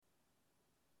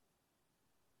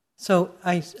So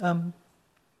I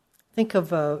think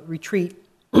of a retreat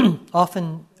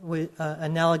often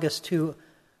analogous to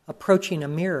approaching a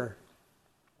mirror.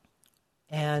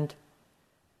 And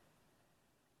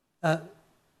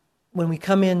when we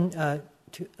come in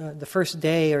to the first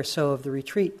day or so of the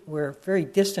retreat, we're very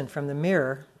distant from the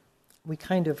mirror. We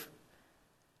kind of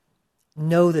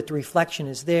know that the reflection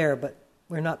is there, but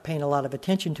we're not paying a lot of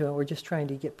attention to it. We're just trying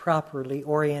to get properly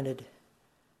oriented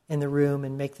in the room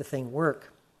and make the thing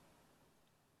work.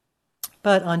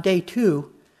 But on day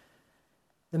 2,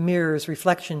 the mirror's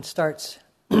reflection starts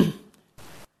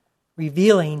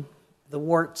revealing the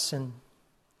warts and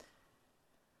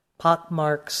pock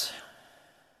marks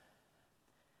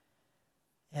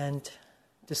and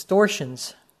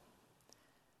distortions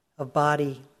of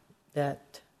body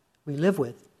that we live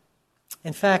with.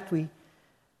 In fact,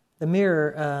 the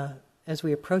mirror, as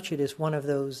we approach it, is one of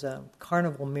those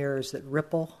carnival mirrors that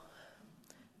ripple.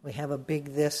 We have a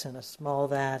big this and a small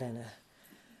that,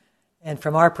 and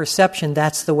from our perception,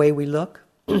 that's the way we look.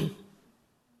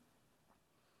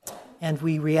 And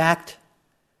we react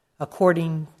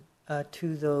according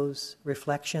to those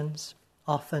reflections,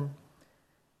 often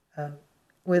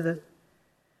with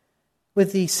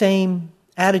the same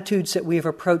attitudes that we have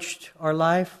approached our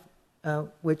life,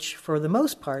 which for the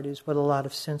most part is with a lot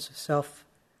of sense of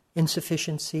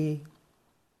self-insufficiency.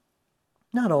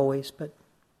 Not always, but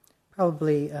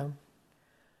probably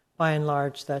by and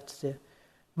large that's the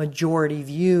majority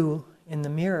view in the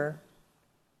mirror.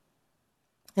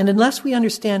 And unless we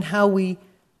understand how we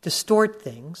distort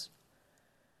things,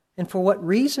 and for what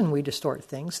reason we distort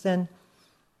things, then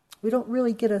we don't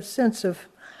really get a sense of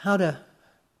how to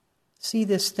see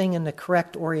this thing in the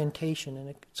correct orientation and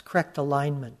its correct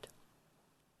alignment.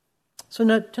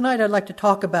 So tonight I'd like to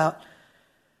talk about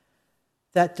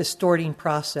that distorting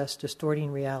process,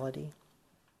 distorting reality.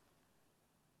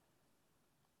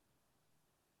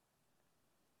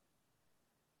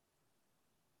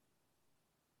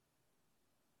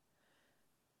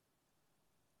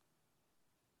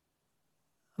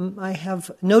 I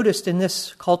have noticed in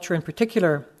this culture in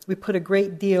particular, we put a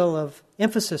great deal of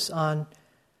emphasis on,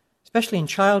 especially in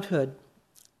childhood,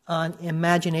 on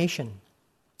imagination.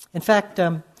 In fact,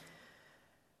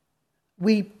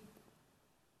 we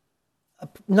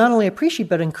not only appreciate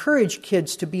but encourage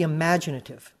kids to be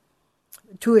imaginative,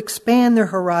 to expand their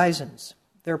horizons,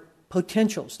 their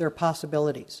potentials, their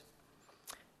possibilities.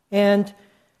 And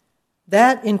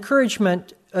that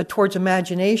encouragement towards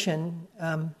imagination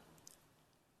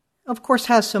of course,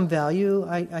 has some value,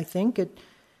 I think.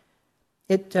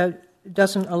 It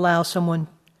doesn't allow someone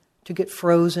to get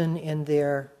frozen in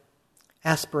their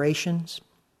aspirations.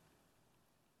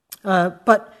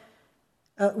 But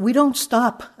we don't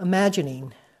stop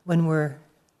imagining when we're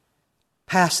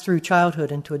passed through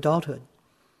childhood into adulthood.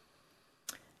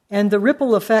 And the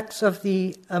ripple effects of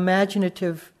the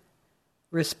imaginative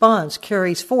response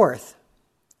carries forth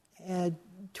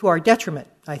to our detriment,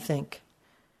 I think.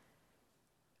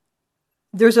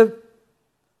 There's a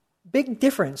big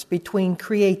difference between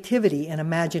creativity and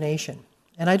imagination.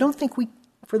 And I don't think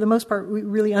for the most part, we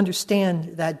really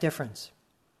understand that difference.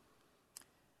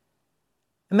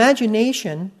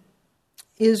 Imagination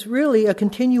is really a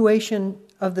continuation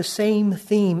of the same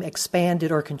theme, expanded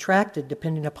or contracted,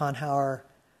 depending upon how our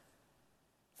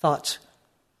thoughts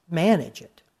manage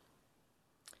it.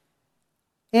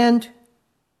 And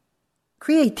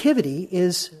creativity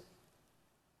is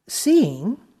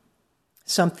seeing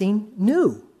something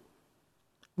new,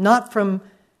 not from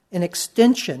an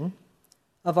extension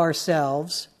of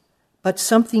ourselves, but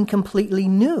something completely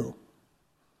new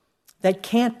that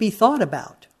can't be thought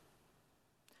about.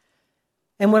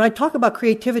 And when I talk about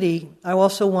creativity, I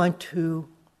also want to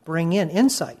bring in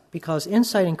insight, because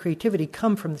insight and creativity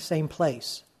come from the same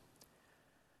place.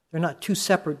 They're not two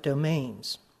separate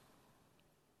domains.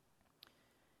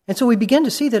 And so we begin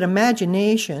to see that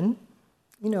imagination,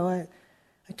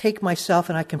 I take myself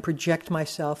and I can project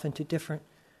myself into different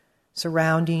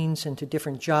surroundings, into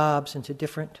different jobs, into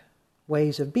different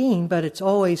ways of being, but it's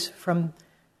always from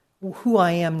who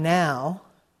I am now,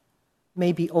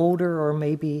 maybe older or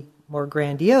maybe more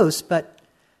grandiose, but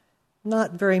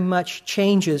not very much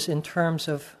changes in terms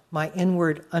of my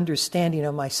inward understanding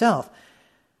of myself.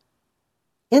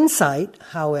 Insight,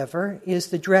 however, is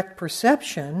the direct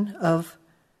perception of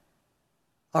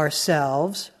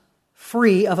ourselves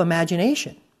free of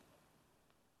imagination.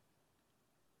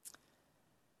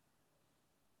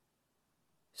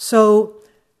 So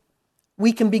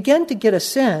we can begin to get a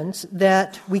sense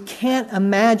that we can't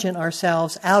imagine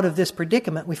ourselves out of this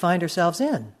predicament we find ourselves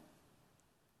in.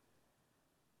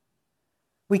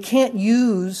 We can't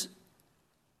use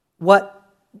what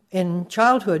in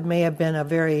childhood may have been a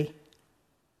very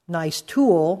nice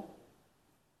tool,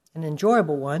 an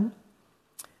enjoyable one,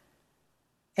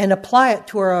 and apply it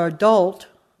to our adult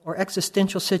or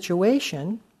existential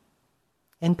situation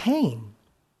and pain.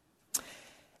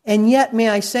 And yet, may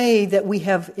I say that we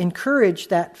have encouraged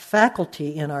that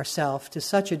faculty in ourselves to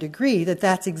such a degree that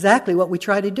that's exactly what we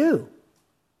try to do.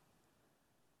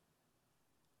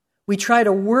 We try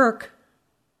to work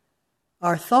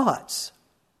our thoughts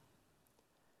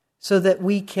so that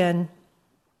we can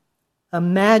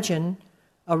imagine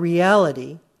a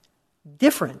reality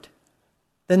different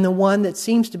than the one that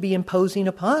seems to be imposing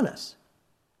upon us.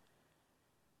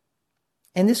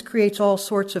 And this creates all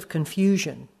sorts of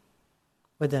confusion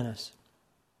within us.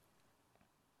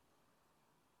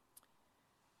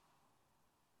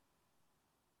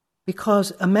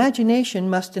 Because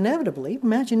imagination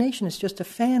is just a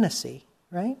fantasy,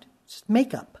 right? It's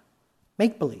make-up,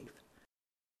 make-believe.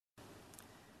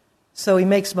 So he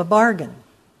makes him a bargain.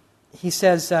 He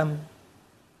says, I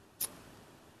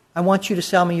want you to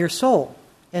sell me your soul.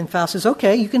 And Faust says,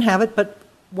 okay, you can have it, but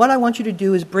what I want you to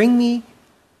do is bring me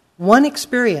one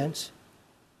experience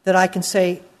that I can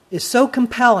say is so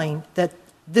compelling that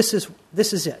this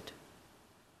is it.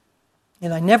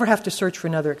 And I never have to search for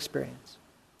another experience.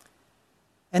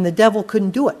 And the devil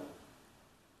couldn't do it,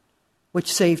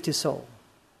 which saved his soul.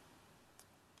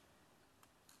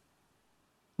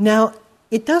 Now,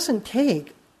 it doesn't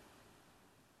take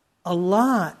a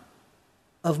lot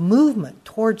of movement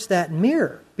towards that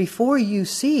mirror before you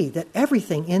see that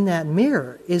everything in that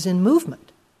mirror is in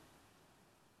movement.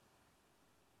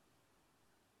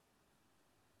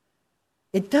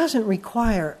 It doesn't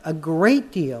require a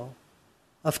great deal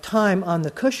of time on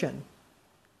the cushion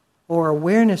or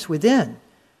awareness within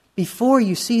before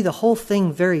you see the whole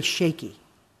thing very shaky.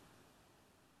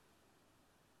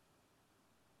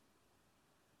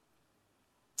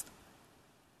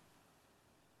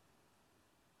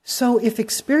 So if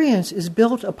experience is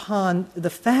built upon the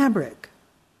fabric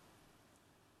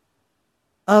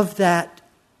of that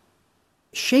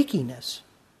shakiness,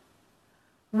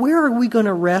 where are we going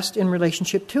to rest in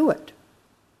relationship to it?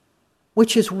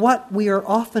 Which is what we are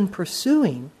often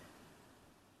pursuing,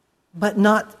 but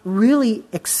not really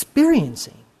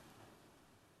experiencing.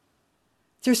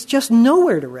 There's just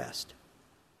nowhere to rest.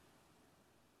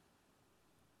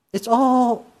 It's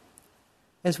all,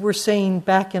 as we're saying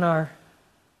back in our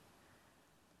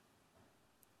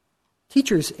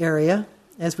teacher's area,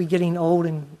 as we're getting old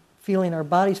and feeling our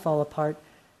bodies fall apart,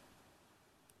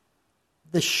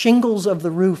 the shingles of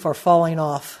the roof are falling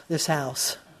off this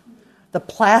house. The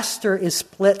plaster is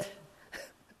split.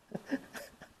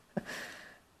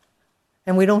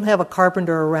 And we don't have a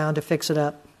carpenter around to fix it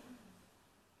up.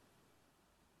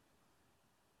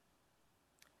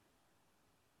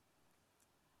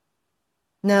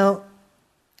 Now,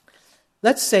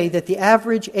 let's say that the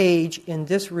average age in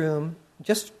this room,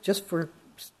 just for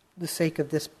the sake of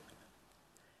this,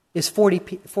 is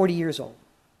 40 years old.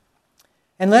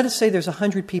 And let us say there's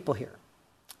 100 people here.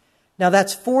 Now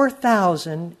that's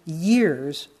 4,000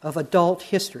 years of adult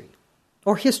history,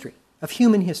 or history, of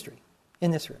human history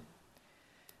in this room.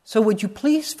 So would you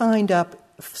please stand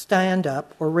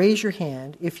up, or raise your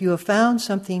hand if you have found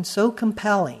something so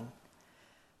compelling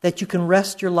that you can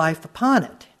rest your life upon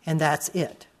it, and that's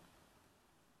it.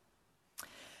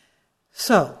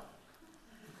 So,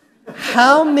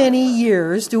 how many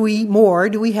years more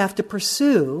do we have to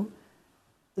pursue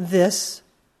this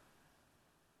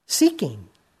seeking?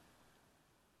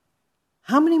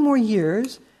 How many more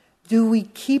years do we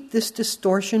keep this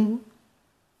distortion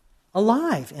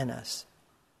alive in us?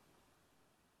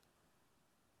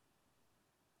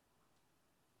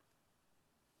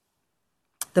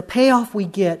 The payoff we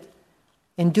get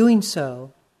in doing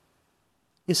so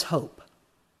is hope.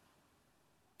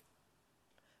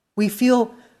 We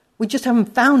feel we just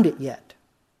haven't found it yet.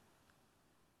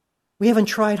 We haven't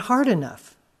tried hard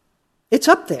enough. It's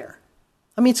up there.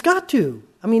 I mean, it's got to.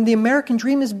 I mean, the American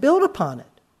dream is built upon it.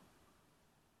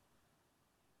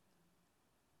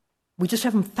 We just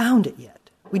haven't found it yet.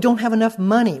 We don't have enough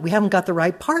money. We haven't got the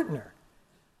right partner.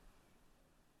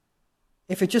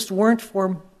 If it just weren't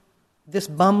for this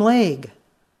bum leg,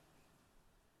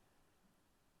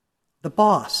 the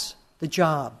boss, the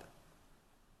job.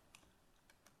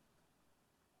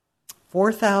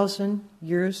 4,000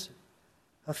 years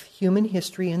of human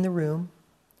history in the room.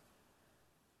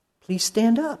 Please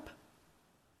stand up.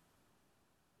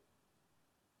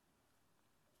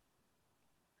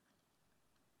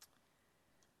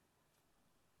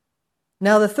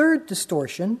 Now, the third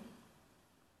distortion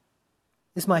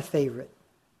is my favorite,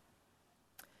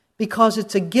 because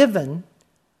it's a given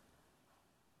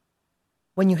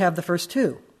when you have the first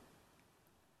two.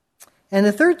 And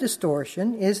the third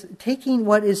distortion is taking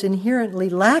what is inherently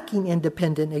lacking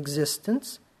independent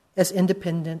existence as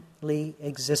independently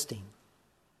existing.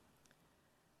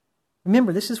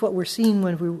 Remember, this is what we're seeing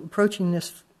when we're approaching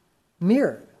this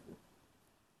mirror.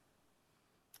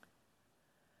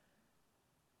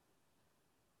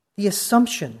 The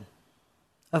assumption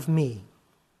of me.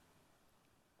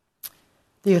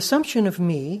 The assumption of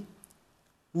me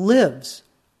lives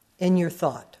in your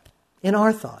thought, in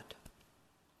our thought.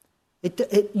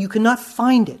 You cannot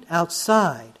find it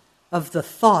outside of the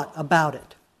thought about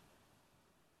it.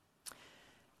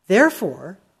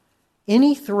 Therefore,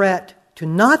 any threat to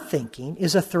not thinking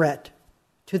is a threat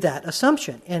to that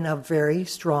assumption and a very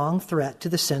strong threat to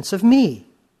the sense of me,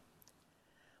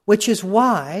 which is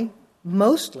why,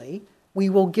 mostly, we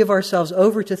will give ourselves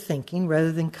over to thinking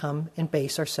rather than come and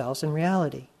base ourselves in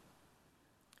reality.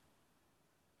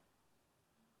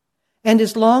 And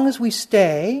as long as we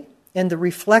stay in the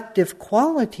reflective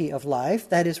quality of life,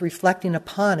 that is, reflecting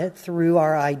upon it through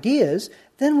our ideas,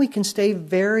 then we can stay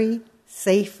very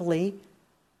safely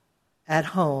at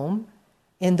home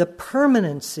in the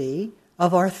permanency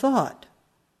of our thought,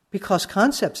 because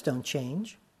concepts don't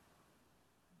change.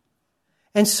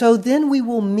 And so then we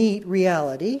will meet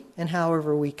reality, and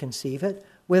however we conceive it,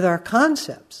 with our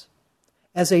concepts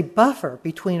as a buffer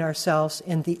between ourselves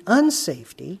and the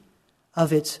unsafety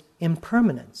of its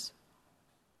impermanence.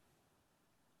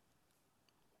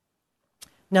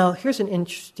 Now, here's an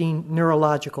interesting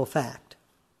neurological fact.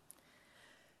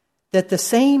 That the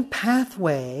same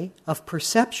pathway of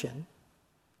perception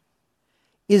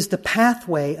is the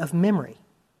pathway of memory.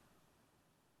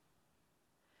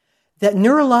 That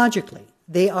neurologically,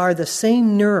 they are the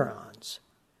same neurons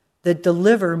that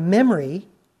deliver memory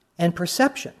and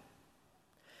perception.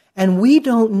 And we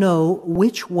don't know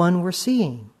which one we're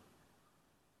seeing.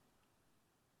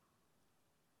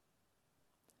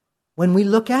 When we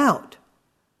look out,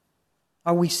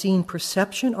 are we seeing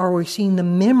perception or are we seeing the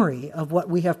memory of what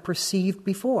we have perceived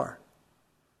before?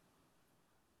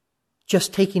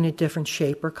 Just taking a different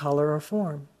shape or color or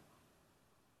form.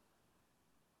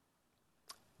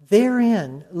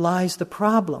 Therein lies the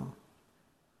problem,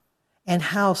 and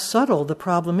how subtle the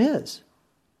problem is.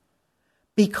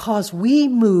 Because we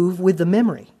move with the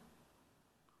memory.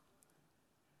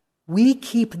 We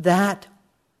keep that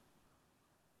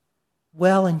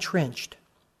well entrenched.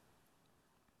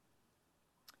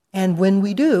 And when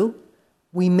we do,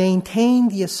 we maintain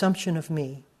the assumption of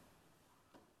me.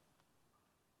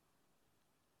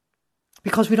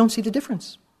 Because we don't see the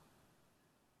difference.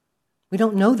 We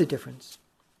don't know the difference.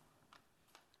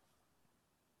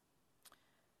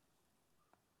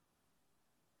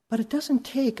 But it doesn't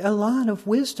take a lot of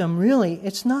wisdom, really.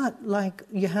 It's not like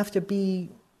you have to be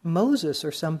Moses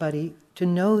or somebody to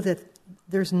know that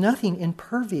there's nothing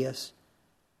impervious,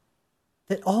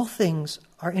 that all things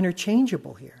are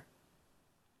interchangeable here.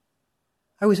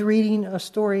 I was reading a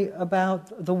story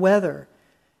about the weather,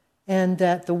 and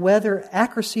that the weather,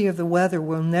 accuracy of the weather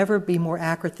will never be more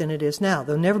accurate than it is now.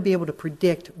 They'll never be able to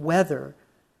predict weather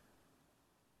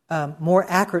more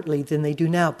accurately than they do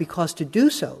now, because to do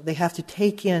so, they have to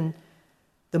take in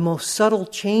the most subtle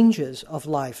changes of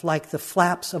life, like the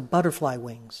flaps of butterfly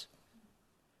wings,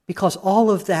 because all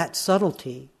of that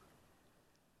subtlety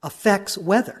affects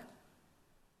weather,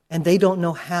 and they don't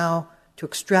know how to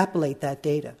extrapolate that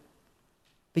data,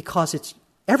 because it's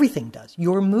everything does,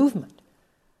 your movement.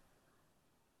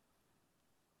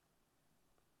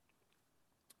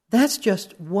 That's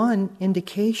just one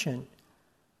indication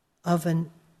of the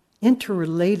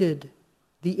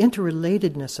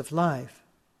interrelatedness of life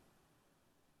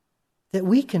that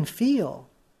we can feel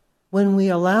when we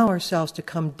allow ourselves to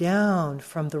come down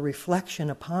from the reflection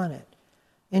upon it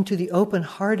into the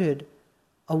open-hearted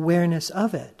awareness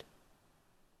of it.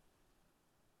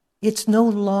 It's no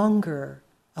longer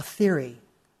a theory.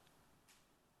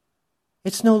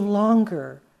 It's no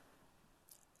longer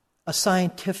a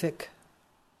scientific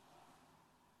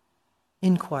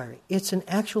inquiry. It's an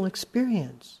actual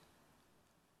experience.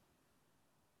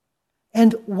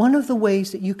 And one of the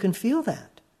ways that you can feel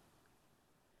that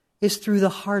is through the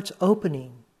heart's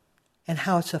opening and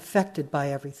how it's affected by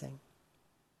everything.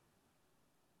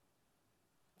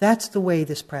 That's the way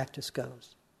this practice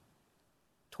goes,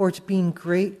 towards being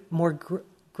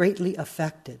greatly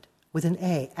affected, with an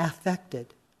A,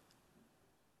 affected,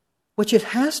 which it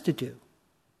has to do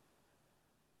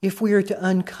if we are to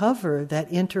uncover that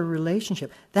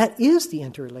interrelationship. That is the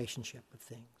interrelationship of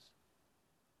things.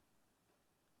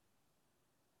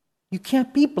 You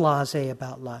can't be blasé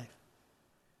about life.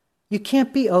 You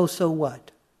can't be, oh, so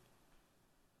what?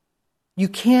 You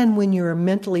can when you're a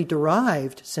mentally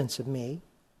derived sense of me,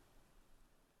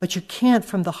 but you can't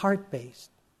from the heart-based,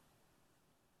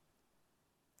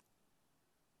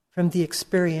 from the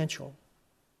experiential.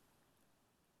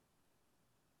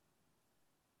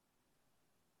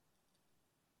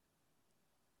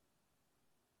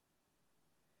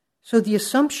 So the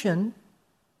assumption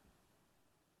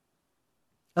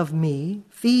of me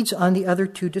feeds on the other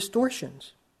two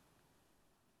distortions.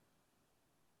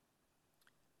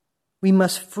 We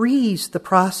must freeze the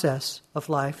process of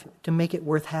life to make it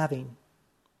worth having.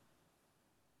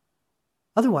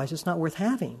 Otherwise, it's not worth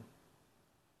having.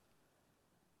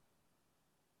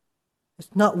 It's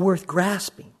not worth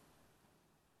grasping.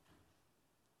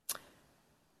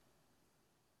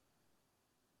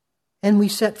 And we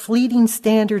set fleeting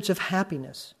standards of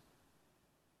happiness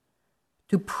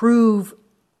to prove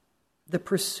the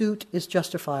pursuit is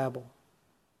justifiable.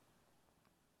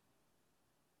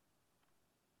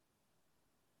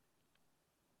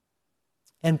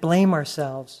 And blame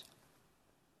ourselves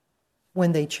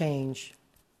when they change,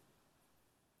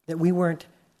 that we weren't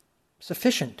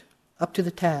sufficient, up to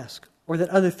the task, or that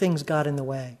other things got in the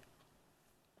way.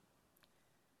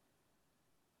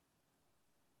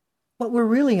 What we're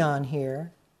really on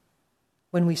here,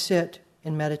 when we sit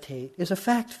and meditate, is a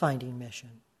fact-finding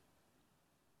mission.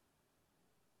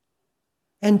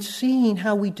 And seeing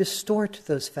how we distort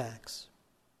those facts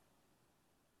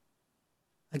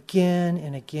again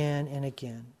and again and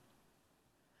again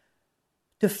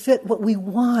to fit what we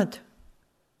want,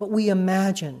 what we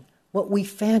imagine, what we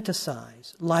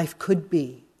fantasize life could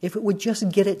be, if it would just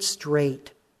get it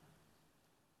straight.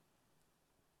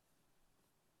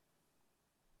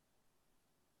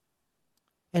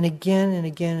 And again and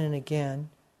again and again,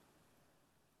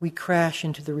 we crash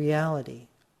into the reality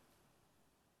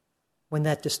when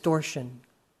that distortion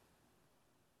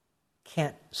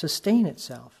can't sustain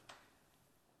itself.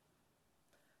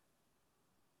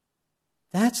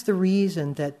 That's the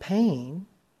reason that pain,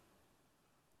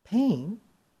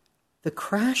 the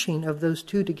crashing of those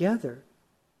two together,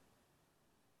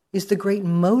 is the great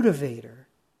motivator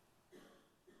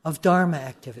of Dharma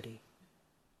activity,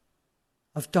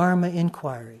 of Dharma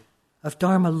inquiry, of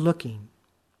Dharma looking.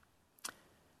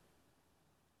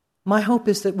 My hope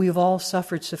is that we've all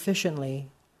suffered sufficiently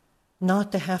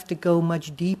not to have to go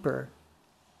much deeper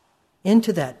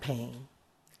into that pain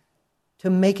to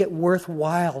make it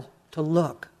worthwhile to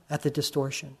look at the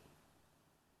distortion.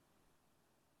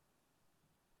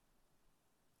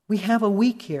 We have a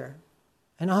week here,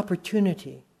 an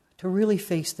opportunity to really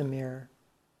face the mirror.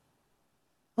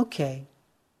 Okay,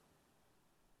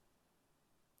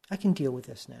 I can deal with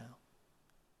this now.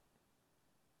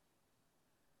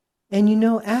 And you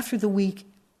know, after the week,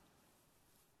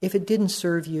 if it didn't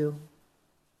serve you,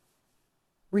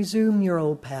 resume your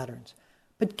old patterns.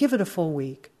 But give it a full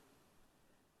week.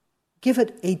 Give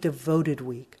it a devoted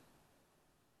week.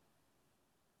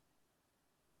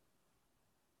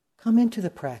 Come into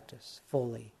the practice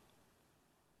fully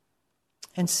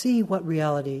and see what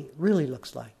reality really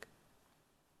looks like.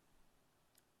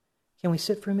 Can we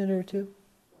sit for a minute or two?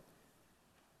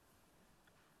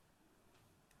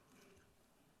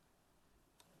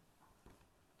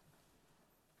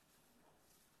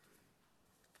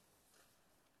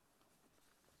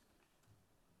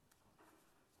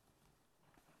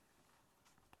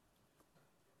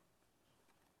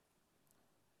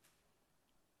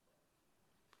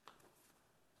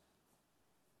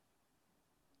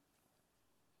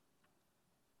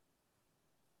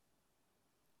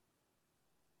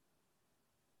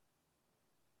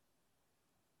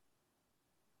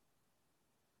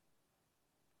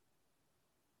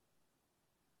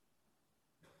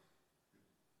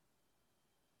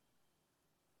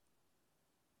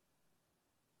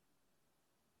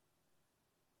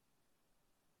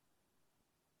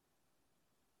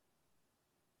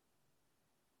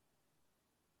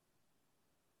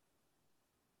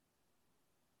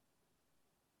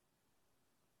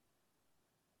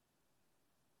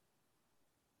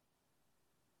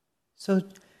 So,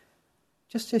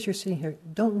 just as you're sitting here,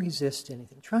 don't resist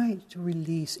anything. Try to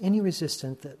release any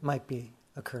resistance that might be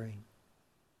occurring.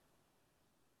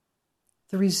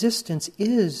 The resistance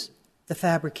is the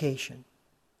fabrication.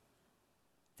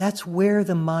 That's where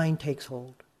the mind takes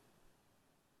hold.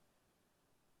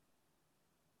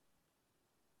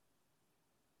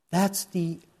 That's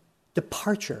the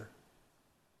departure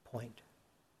point.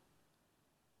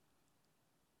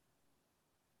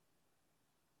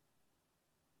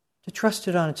 To trust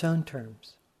it on its own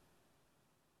terms.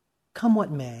 Come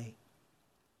what may.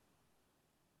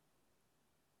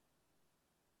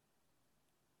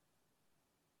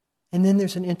 And then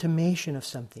there's an intimation of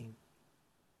something.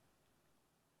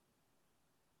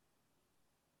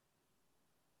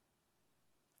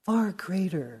 far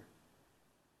greater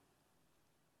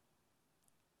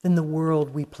than the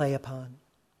world we play upon.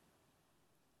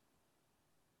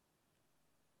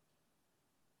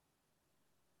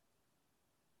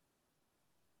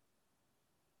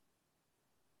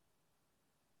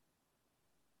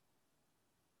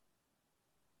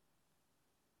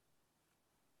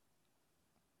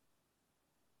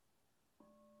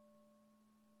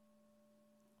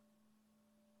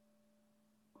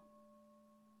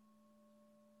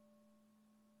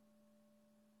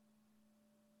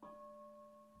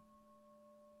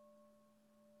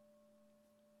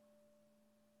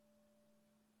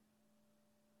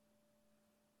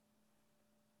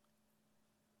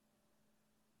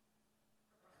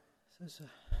 This is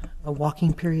a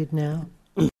walking period now.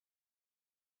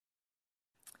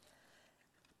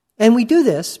 And we do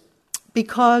this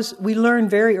because we learn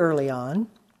very early on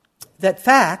that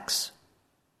facts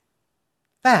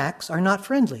are not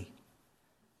friendly.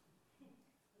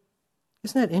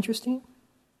 Isn't that interesting?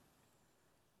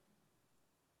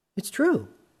 It's true.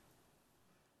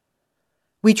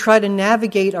 We try to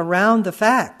navigate around the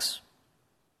facts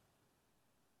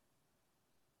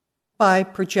by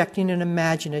projecting an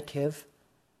imaginative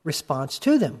response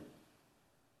to them,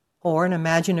 or an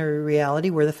imaginary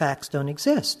reality where the facts don't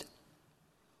exist.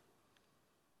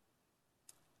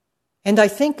 And I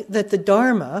think that the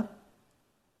Dharma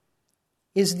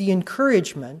is the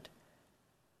encouragement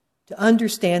to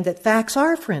understand that facts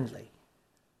are friendly.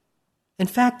 In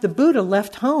fact, the Buddha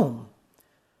left home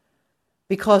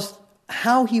because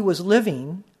how he was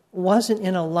living wasn't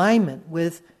in alignment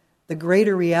with the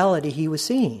greater reality he was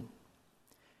seeing.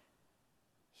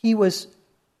 He was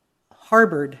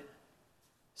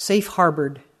safe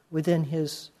harbored within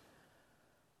his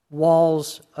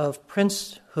walls of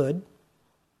princehood,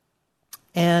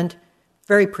 and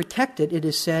very protected, it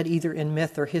is said, either in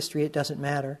myth or history, it doesn't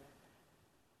matter,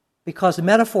 because the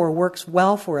metaphor works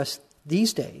well for us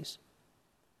these days,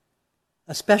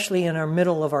 especially in our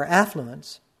middle of our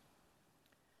affluence,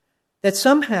 that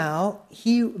somehow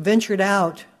he ventured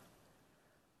out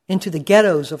into the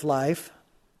ghettos of life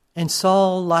and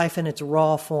saw life in its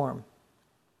raw form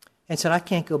and said, I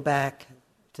can't go back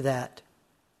to that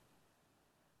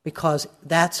because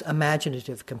that's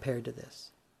imaginative compared to this.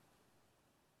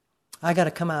 I got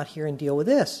to come out here and deal with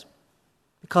this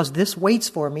because this waits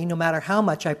for me no matter how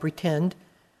much I pretend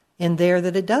in there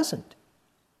that it doesn't.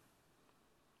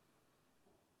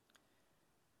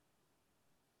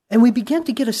 And we begin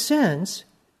to get a sense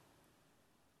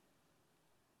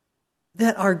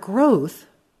that our growth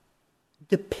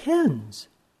depends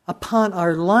upon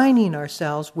our aligning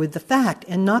ourselves with the fact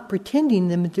and not pretending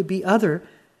them to be other,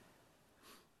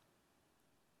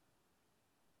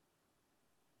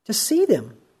 to see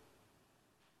them.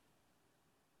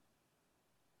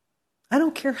 I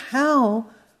don't care how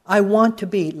I want to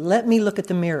be. Let me look at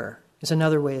the mirror, is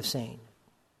another way of saying it.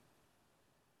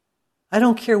 I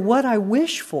don't care what I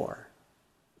wish for.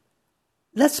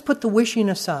 Let's put the wishing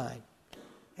aside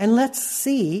and let's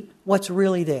see what's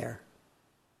really there.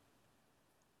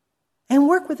 And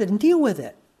work with it and deal with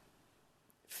it.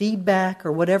 Feedback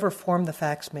or whatever form the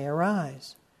facts may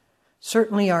arise.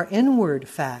 Certainly our inward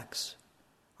facts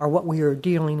are what we are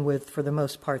dealing with for the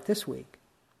most part this week.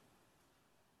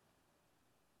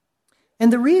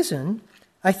 And the reason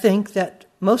I think that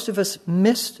most of us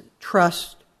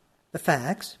mistrust the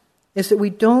facts is that we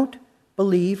don't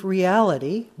believe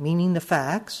reality, meaning the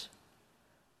facts,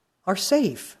 are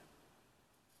safe.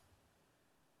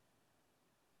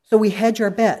 So we hedge our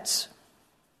bets.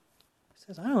 He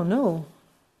says, I don't know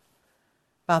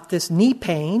about this knee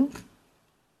pain,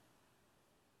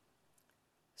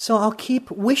 so I'll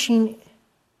keep wishing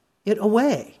it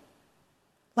away,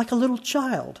 like a little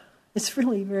child. It's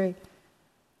really very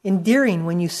endearing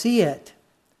when you see it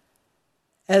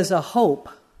as a hope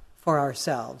for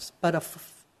ourselves, but a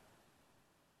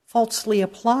falsely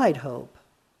applied hope.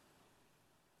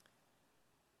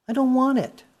 I don't want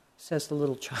it, says the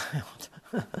little child.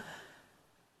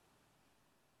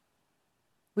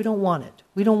 We don't want it.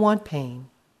 We don't want pain.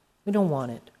 We don't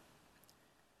want it.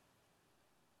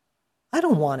 I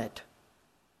don't want it.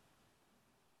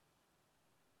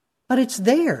 But it's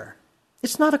there.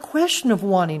 It's not a question of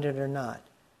wanting it or not.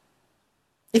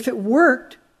 If it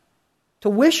worked to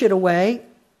wish it away,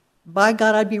 by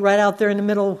God, I'd be right out there in the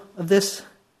middle of this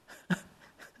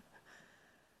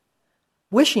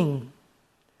wishing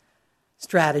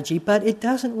strategy, but it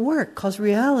doesn't work because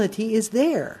reality is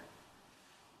there.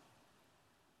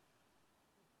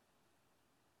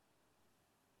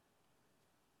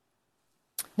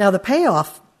 Now, the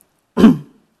payoff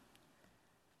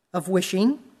of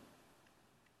wishing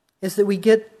is that we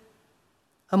get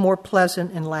a more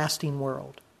pleasant and lasting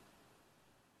world.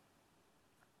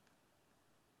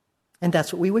 And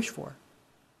that's what we wish for.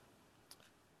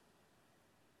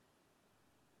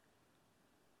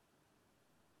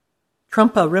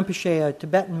 Trungpa Rinpoche, a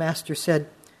Tibetan master, said,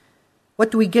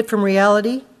 "What do we get from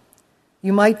reality?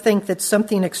 You might think that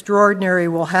something extraordinary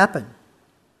will happen.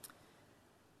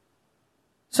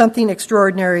 Something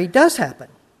extraordinary does happen.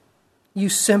 You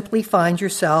simply find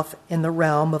yourself in the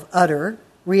realm of utter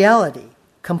reality,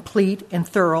 complete and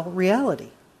thorough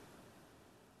reality."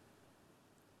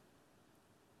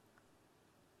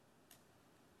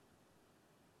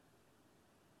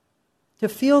 To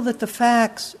feel that the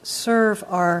facts serve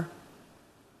our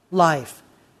life,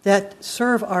 that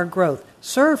serve our growth,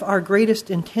 serve our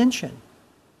greatest intention,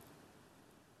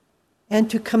 and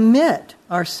to commit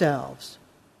ourselves.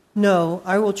 No,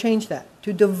 I will change that.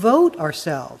 To devote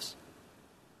ourselves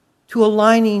to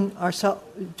aligning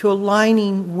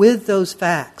with those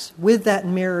facts, with that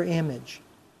mirror image,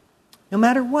 no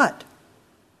matter what.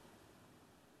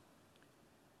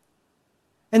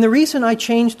 And the reason I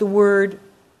changed the word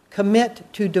commit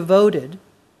to devoted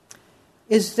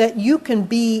is that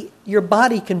your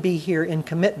body can be here in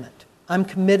commitment. I'm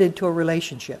committed to a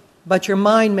relationship. But your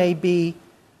mind may be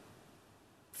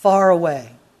far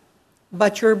away.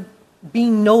 But you're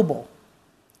being noble.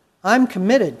 I'm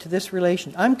committed to this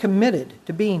relation. I'm committed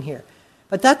to being here.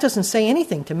 But that doesn't say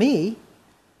anything to me.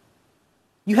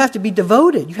 You have to be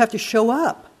devoted. You have to show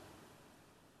up.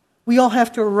 We all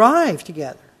have to arrive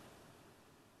together.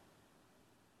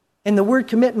 And the word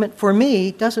commitment for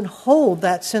me doesn't hold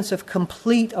that sense of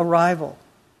complete arrival.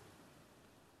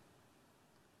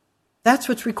 That's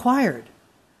what's required.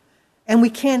 And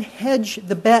we can't hedge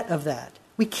the bet of that.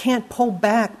 We can't pull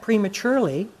back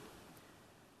prematurely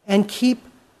and keep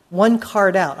one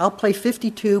card out. I'll play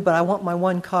 52, but I want my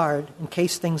one card in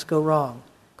case things go wrong.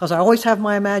 Because I always have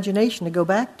my imagination to go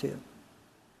back to.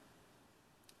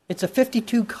 It's a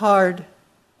 52 card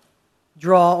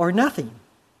draw or nothing.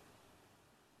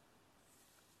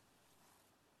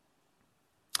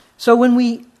 So when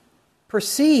we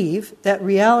perceive that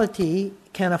reality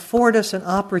can afford us an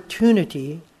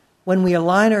opportunity, when we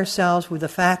align ourselves with the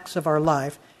facts of our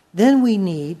life, then we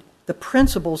need the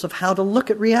principles of how to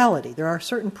look at reality. There are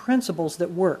certain principles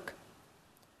that work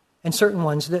and certain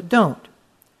ones that don't.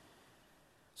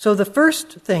 So the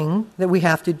first thing that we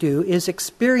have to do is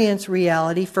experience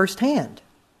reality firsthand.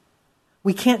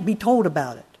 We can't be told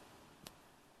about it.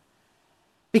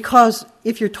 Because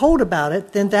if you're told about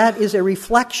it, then that is a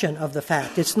reflection of the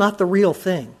fact. It's not the real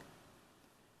thing.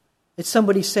 It's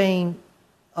somebody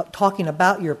talking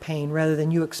about your pain rather than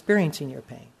you experiencing your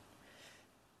pain.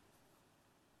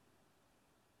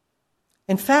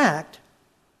 In fact,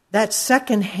 that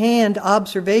second-hand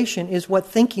observation is what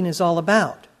thinking is all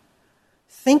about.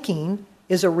 Thinking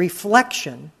is a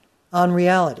reflection on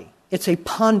reality. It's a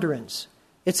ponderance.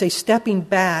 It's a stepping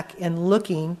back and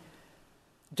looking,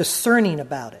 discerning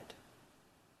about it,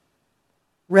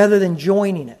 rather than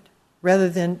joining it, rather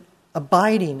than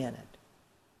abiding in it.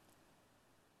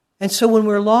 And so when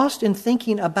we're lost in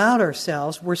thinking about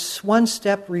ourselves, we're one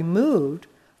step removed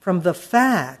from the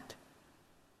fact,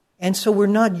 and so we're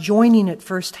not joining it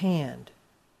firsthand.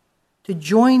 To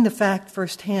join the fact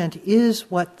firsthand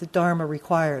is what the Dharma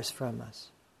requires from us.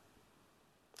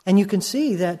 And you can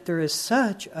see that there is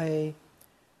such a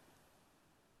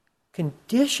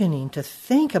conditioning to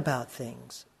think about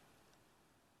things.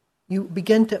 We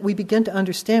begin to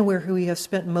understand where we have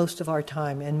spent most of our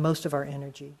time and most of our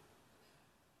energy.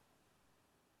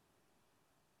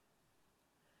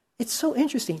 It's so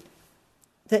interesting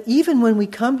that even when we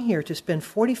come here to spend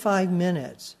 45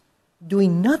 minutes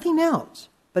doing nothing else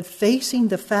but facing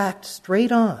the fact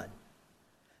straight on,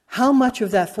 how much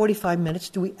of that 45 minutes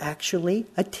do we actually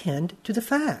attend to the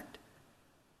fact?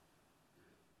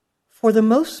 For the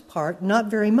most part, not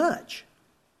very much.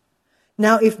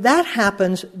 Now, if that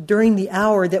happens during the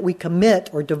hour that we commit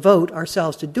or devote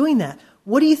ourselves to doing that,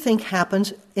 what do you think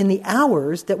happens in the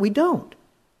hours that we don't?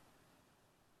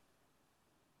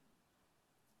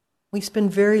 We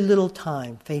spend very little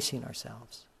time facing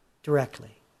ourselves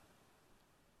directly.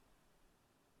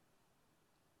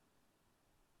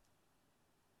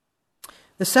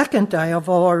 The second I have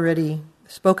already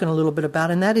spoken a little bit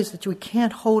about, and that is that we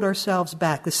can't hold ourselves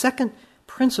back. The second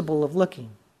principle of looking.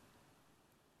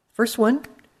 First one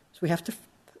is we have to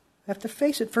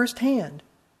face it firsthand.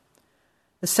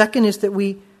 The second is that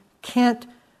we can't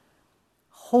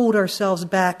hold ourselves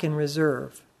back in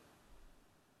reserve.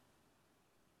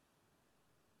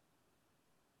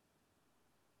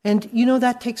 And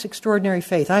that takes extraordinary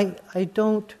faith. I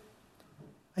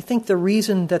I think the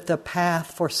reason that the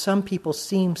path for some people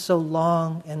seems so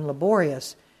long and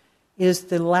laborious is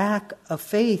the lack of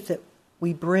faith that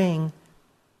we bring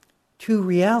to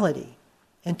reality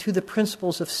and to the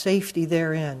principles of safety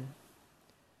therein.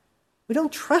 We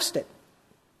don't trust it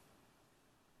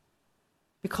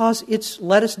because it's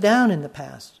let us down in the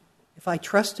past. If I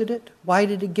trusted it, why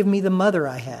did it give me the mother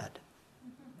I had?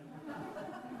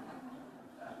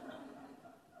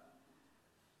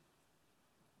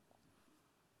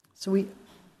 So in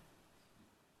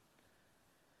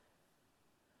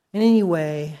any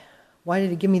way, why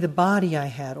did it give me the body I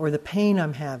had, or the pain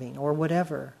I'm having, or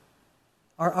whatever?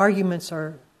 Our arguments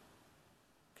are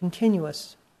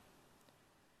continuous.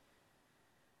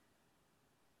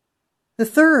 The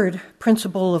third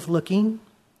principle of looking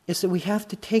is that we have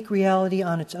to take reality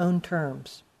on its own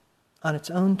terms, not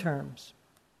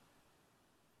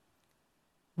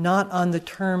on the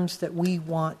terms that we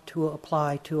want to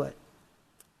apply to it.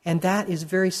 And that is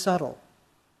very subtle.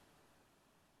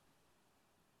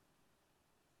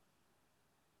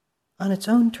 On its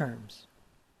own terms.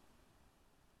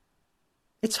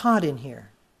 It's hot in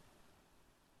here.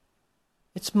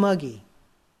 It's muggy.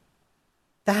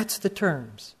 That's the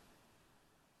terms.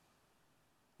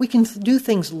 We can do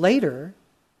things later,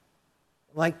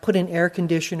 like put in air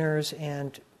conditioners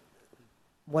and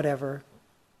whatever.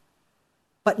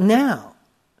 But now,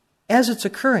 as it's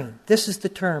occurring, this is the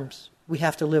terms we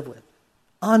have to live with,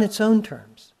 on its own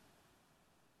terms.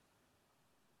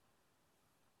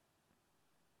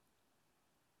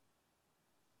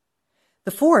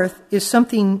 The fourth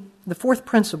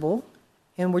principle,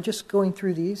 and we're just going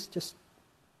through these,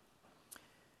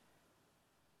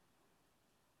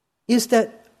 is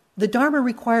that the Dharma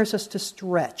requires us to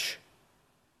stretch.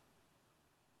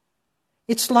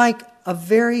 It's like a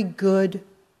very good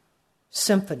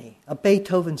symphony, a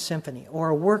Beethoven symphony, or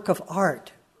a work of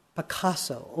art,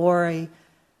 Picasso, or a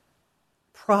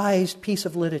prized piece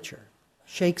of literature,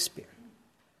 Shakespeare.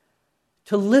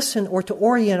 To listen or to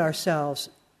orient ourselves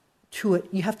to it,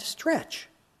 you have to stretch.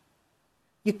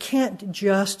 You can't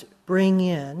just bring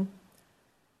in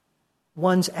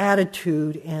one's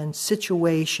attitude and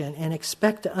situation and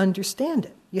expect to understand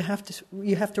it. You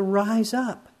have to rise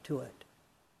up to it.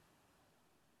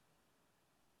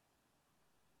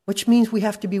 Which means we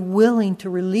have to be willing to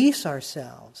release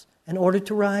ourselves in order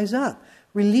to rise up.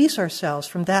 Release ourselves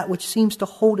from that which seems to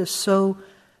hold us so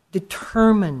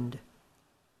determined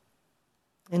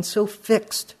and so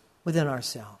fixed within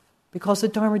ourselves. Because the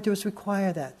Dharma does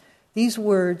require that. These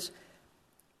words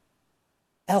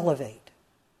elevate.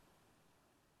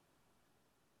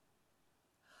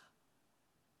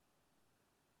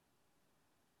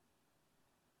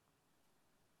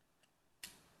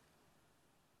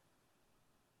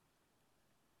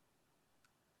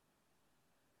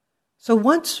 So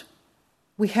once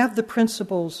we have the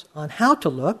principles on how to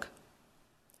look,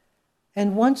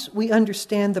 and once we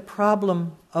understand the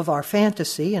problem of our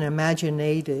fantasy and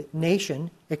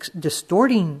imagination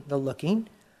distorting the looking,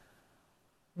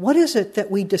 what is it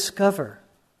that we discover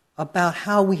about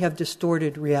how we have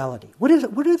distorted reality? What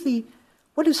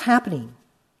is happening?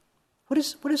 What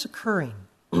is occurring?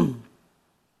 The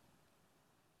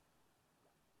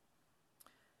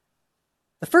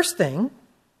first thing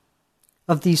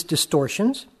of these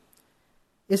distortions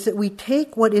is that we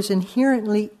take what is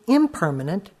inherently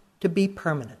impermanent to be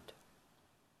permanent.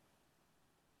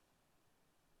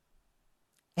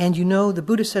 And the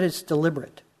Buddha said it's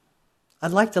deliberate.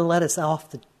 I'd like to let us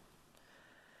off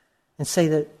and say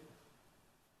that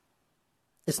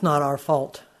it's not our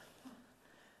fault.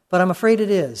 But I'm afraid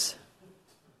it is.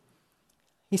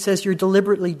 He says you're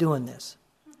deliberately doing this.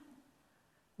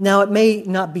 Now, it may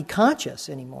not be conscious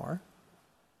anymore,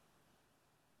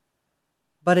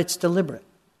 but it's deliberate.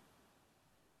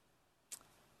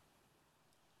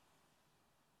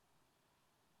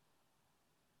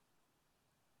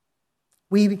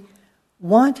 We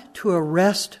want to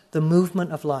arrest the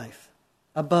movement of life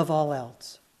above all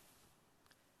else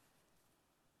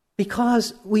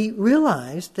because we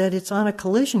realize that it's on a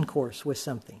collision course with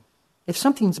something. If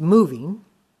something's moving,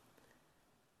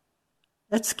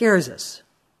 that scares us.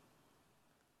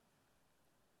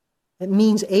 It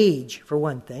means age, for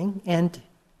one thing, and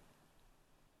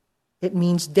it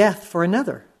means death for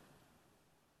another.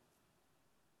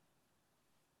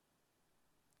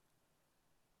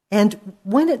 And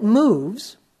when it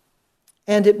moves,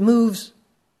 and it moves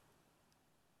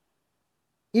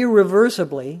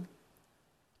irreversibly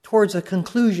towards a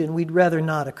conclusion we'd rather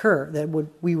not occur,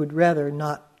 we would rather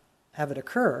not have it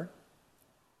occur,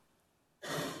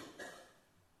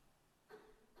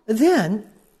 then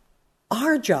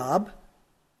our job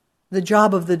the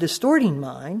job of the distorting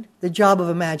mind, the job of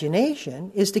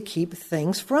imagination, is to keep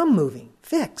things from moving,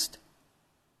 fixed,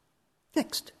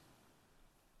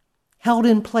 held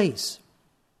in place,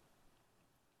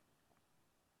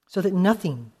 so that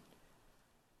nothing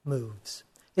moves.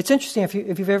 It's interesting, if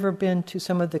you've ever been to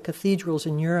some of the cathedrals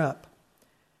in Europe,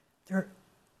 there are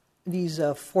these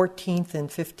 14th and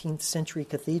 15th century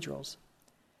cathedrals.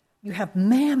 You have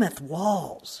mammoth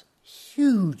walls,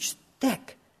 huge,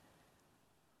 thick,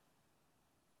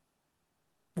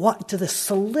 to the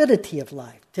solidity of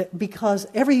life, because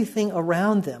everything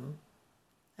around them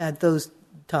at those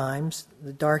times,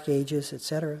 the Dark Ages,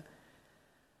 etc.,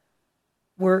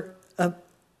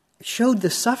 showed the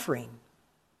suffering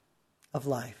of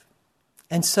life.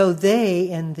 And so they,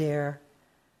 in their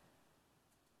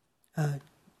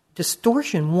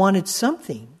distortion, wanted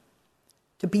something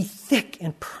to be thick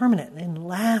and permanent and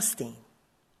lasting.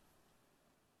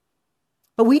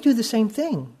 But we do the same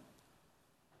thing.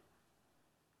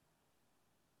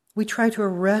 We try to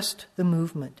arrest the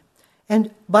movement.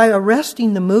 And by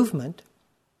arresting the movement,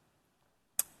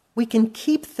 we can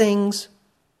keep things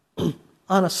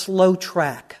on a slow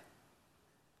track.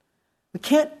 We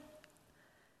can't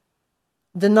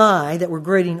deny that we're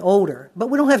getting older, but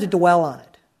we don't have to dwell on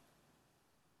it.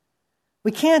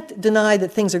 We can't deny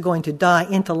that things are going to die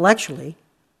intellectually,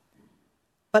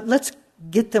 but let's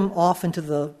get them off into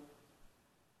the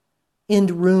end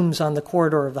rooms on the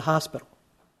corridor of the hospital.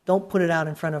 Don't put it out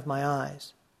in front of my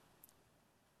eyes.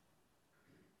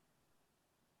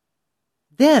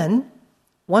 Then,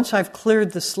 once I've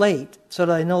cleared the slate so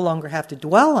that I no longer have to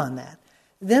dwell on that,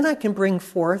 then I can bring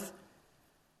forth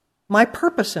my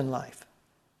purpose in life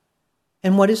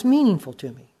and what is meaningful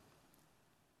to me.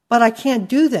 But I can't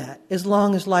do that as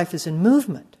long as life is in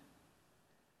movement,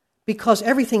 because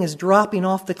everything is dropping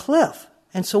off the cliff.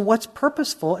 And so what's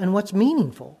purposeful and what's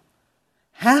meaningful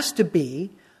has to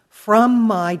be from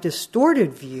my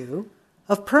distorted view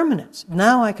of permanence.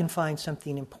 Now I can find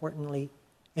something important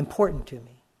to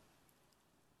me.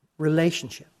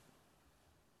 Relationship.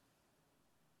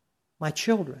 My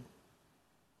children.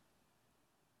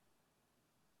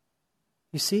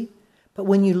 You see? But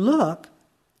when you look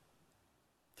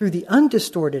through the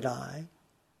undistorted eye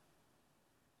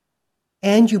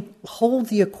and you hold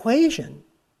the equation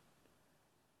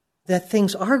that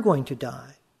things are going to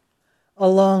die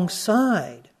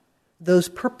alongside those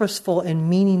purposeful and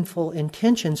meaningful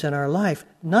intentions in our life,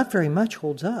 not very much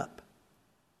holds up.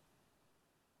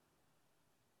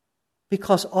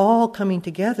 Because all coming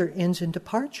together ends in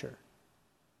departure.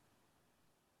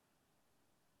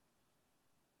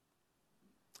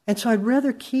 And so I'd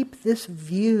rather keep this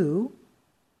view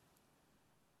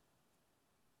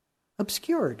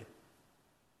obscured.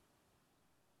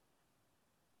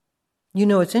 You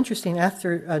know, it's interesting,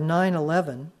 after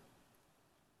 9/11,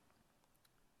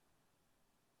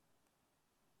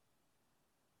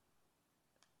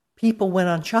 people went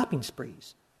on shopping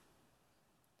sprees.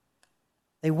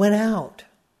 They went out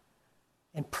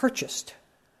and purchased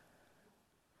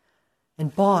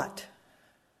and bought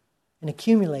and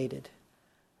accumulated.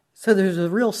 So there's a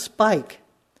real spike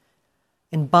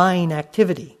in buying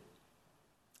activity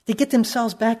to get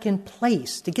themselves back in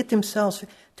place, to get themselves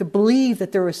to believe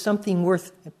that there was something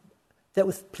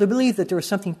to believe that there was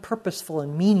something purposeful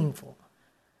and meaningful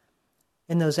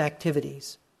in those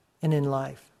activities and in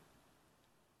life.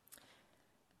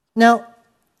 Now,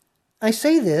 I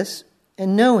say this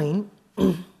and knowing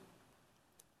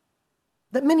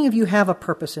that many of you have a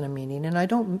purpose and a meaning, and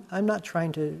I'm not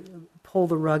trying to pull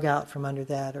the rug out from under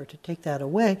that or to take that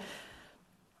away.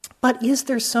 But is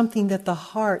there something that the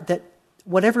heart, that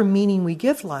whatever meaning we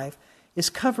give life, is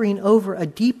covering over a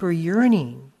deeper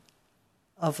yearning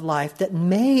of life that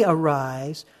may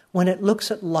arise when it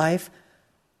looks at life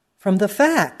from the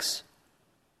facts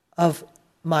of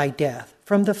my death,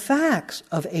 from the facts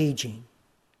of aging?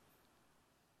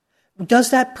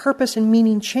 Does that purpose and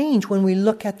meaning change when we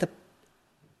look at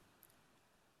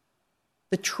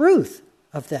the truth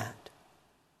of that?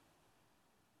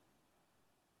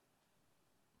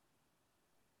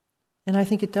 And I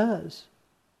think it does.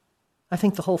 I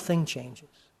think the whole thing changes.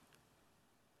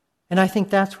 And I think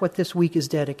that's what this week is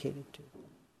dedicated to.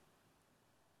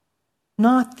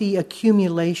 Not the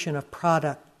accumulation of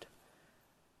product,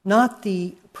 not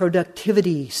the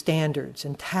productivity standards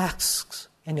and tasks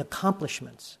and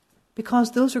accomplishments,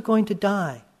 because those are going to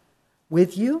die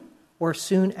with you or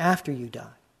soon after you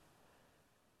die.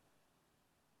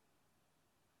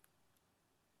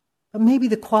 But maybe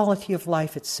the quality of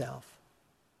life itself.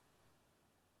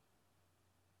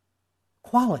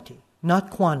 Quality, not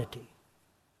quantity.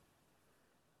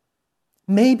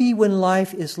 Maybe when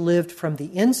life is lived from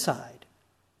the inside,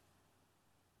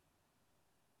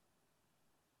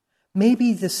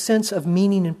 maybe the sense of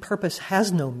meaning and purpose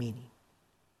has no meaning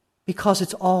because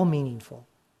it's all meaningful.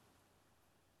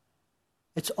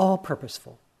 It's all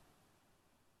purposeful.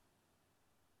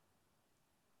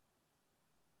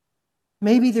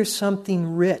 Maybe there's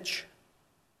something rich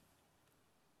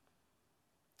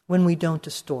when we don't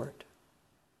distort.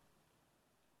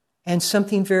 And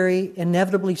something very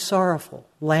inevitably sorrowful,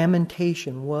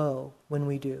 lamentation, woe, when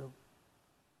we do.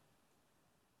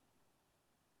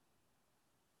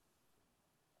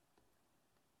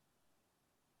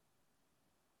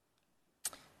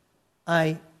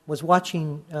 I was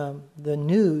watching the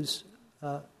news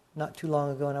not too long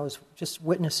ago, and I was just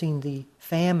witnessing the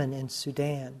famine in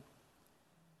Sudan.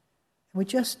 And we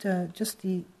just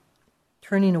the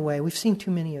turning away. We've seen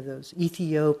too many of those.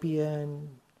 Ethiopia and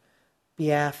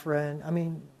Biafra,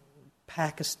 and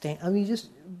Pakistan. Just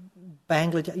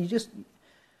Bangladesh.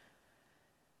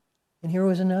 And here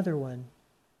was another one.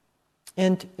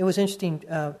 And it was interesting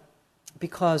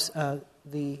because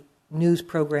the news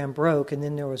program broke, and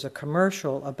then there was a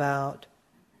commercial about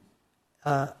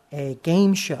a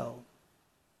game show.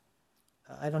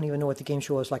 I don't even know what the game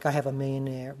show was, like I Have a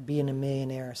Millionaire, Being a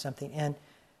Millionaire or something. And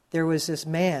there was this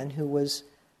man who was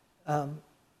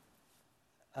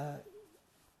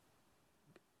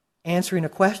answering a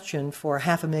question for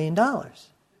 $500,000.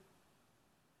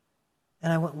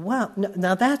 And I went, wow,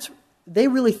 now they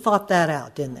really thought that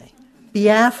out, didn't they?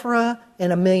 Biafra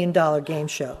and $1 million game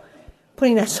show.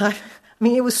 Putting that aside,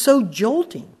 it was so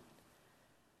jolting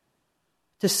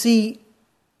to see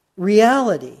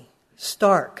reality,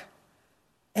 stark,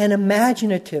 and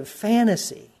imaginative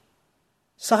fantasy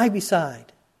side by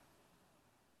side.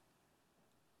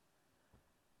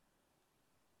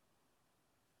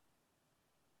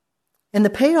 And the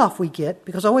payoff we get,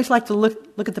 because I always like to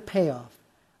look at the payoff.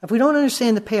 If we don't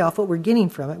understand the payoff, what we're getting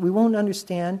from it, we won't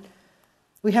understand.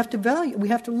 We have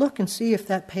to look and see if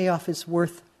that payoff is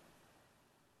worth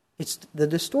it's the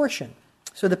distortion.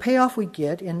 So the payoff we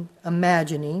get in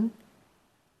imagining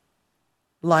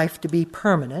life to be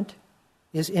permanent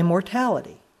is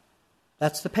immortality.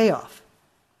 That's the payoff.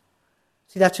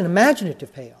 See, that's an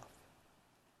imaginative payoff.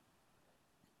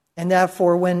 And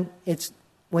therefore, when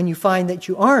you find that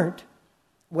you aren't,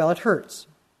 well, it hurts.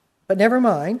 But never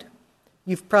mind.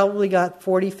 You've probably got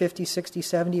 40, 50, 60,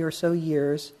 70 or so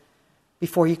years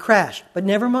before you crash. But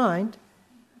never mind.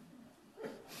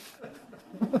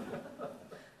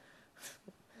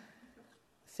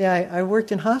 See, I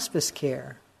worked in hospice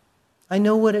care. I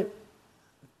know what it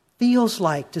feels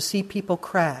like to see people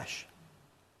crash.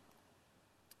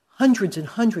 Hundreds and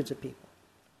hundreds of people.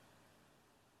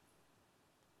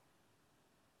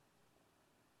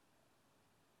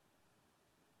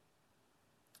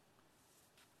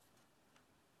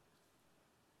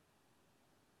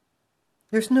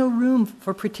 There's no room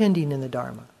for pretending in the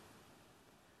Dharma.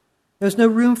 There's no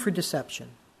room for deception.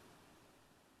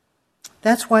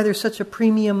 That's why there's such a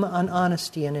premium on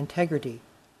honesty and integrity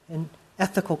and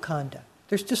ethical conduct.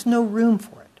 There's just no room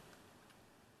for it.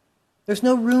 There's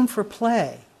no room for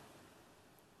play.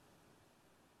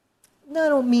 No, I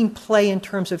don't mean play in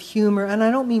terms of humor, and I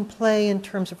don't mean play in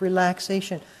terms of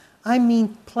relaxation. I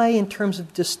mean play in terms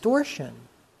of distortion,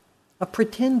 of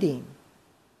pretending.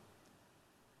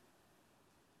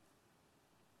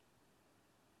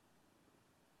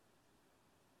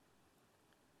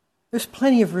 There's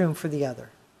plenty of room for the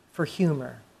other, for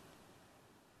humor.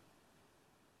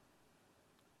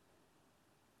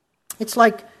 It's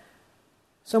like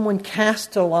someone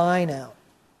casts a line out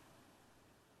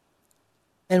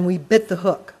and we bit the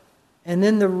hook, and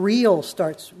then the reel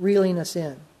starts reeling us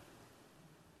in.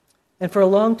 And for a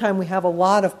long time we have a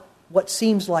lot of what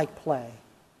seems like play.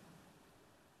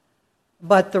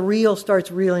 But the reel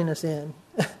starts reeling us in,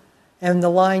 and the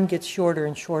line gets shorter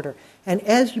and shorter. And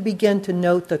as you begin to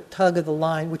note the tug of the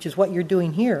line, which is what you're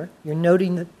doing here, you're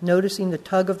noticing the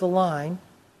tug of the line,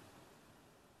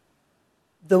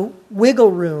 the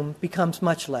wiggle room becomes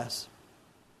much less.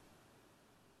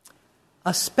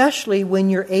 Especially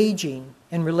when you're aging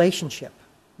in relationship,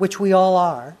 which we all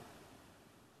are,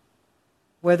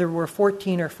 whether we're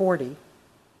 14 or 40,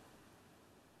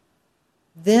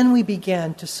 then we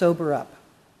begin to sober up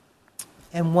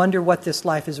and wonder what this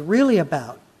life is really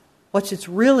about. What's its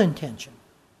real intention?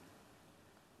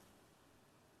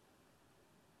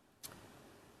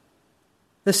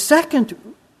 The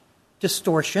second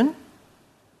distortion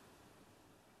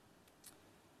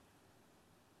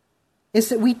is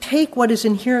that we take what is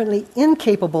inherently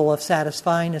incapable of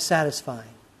satisfying as satisfying.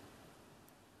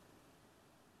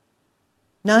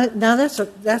 Now now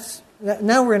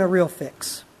we're in a real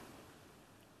fix.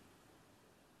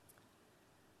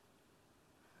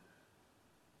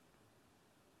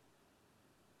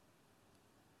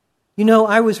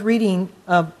 I was reading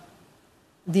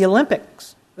the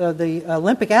Olympics, the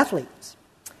Olympic athletes,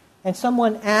 and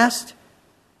someone asked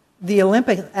the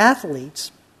Olympic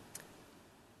athletes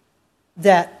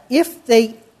that if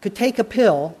they could take a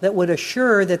pill that would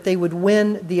assure that they would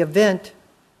win the event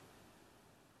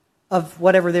of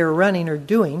whatever they were running or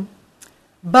doing,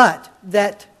 but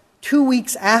that 2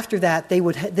 weeks after that they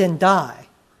would then die,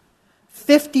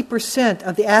 50%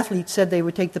 of the athletes said they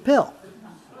would take the pill.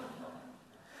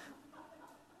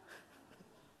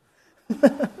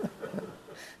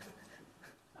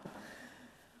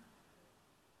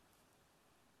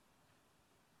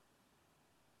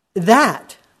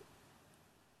 That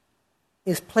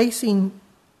is placing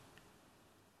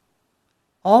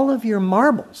all of your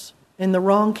marbles in the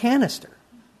wrong canister.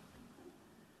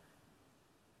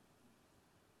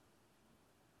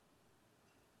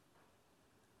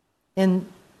 In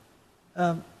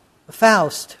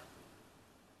Faust,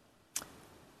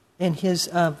 in his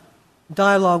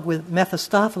dialogue with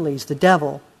Mephistopheles, the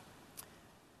devil,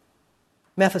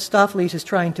 Mephistopheles is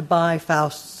trying to buy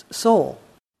Faust's soul.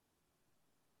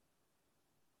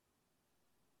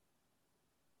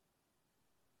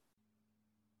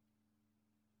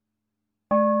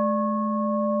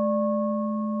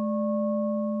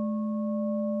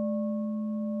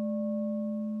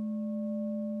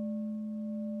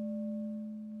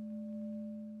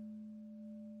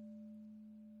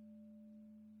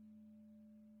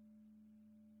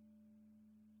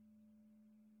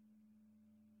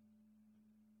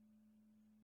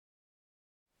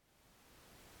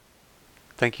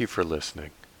 Thank you for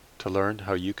listening. To learn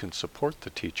how you can support the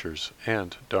teachers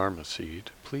and Dharma Seed,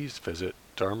 please visit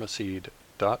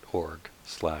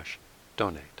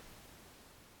dharmaseed.org/donate.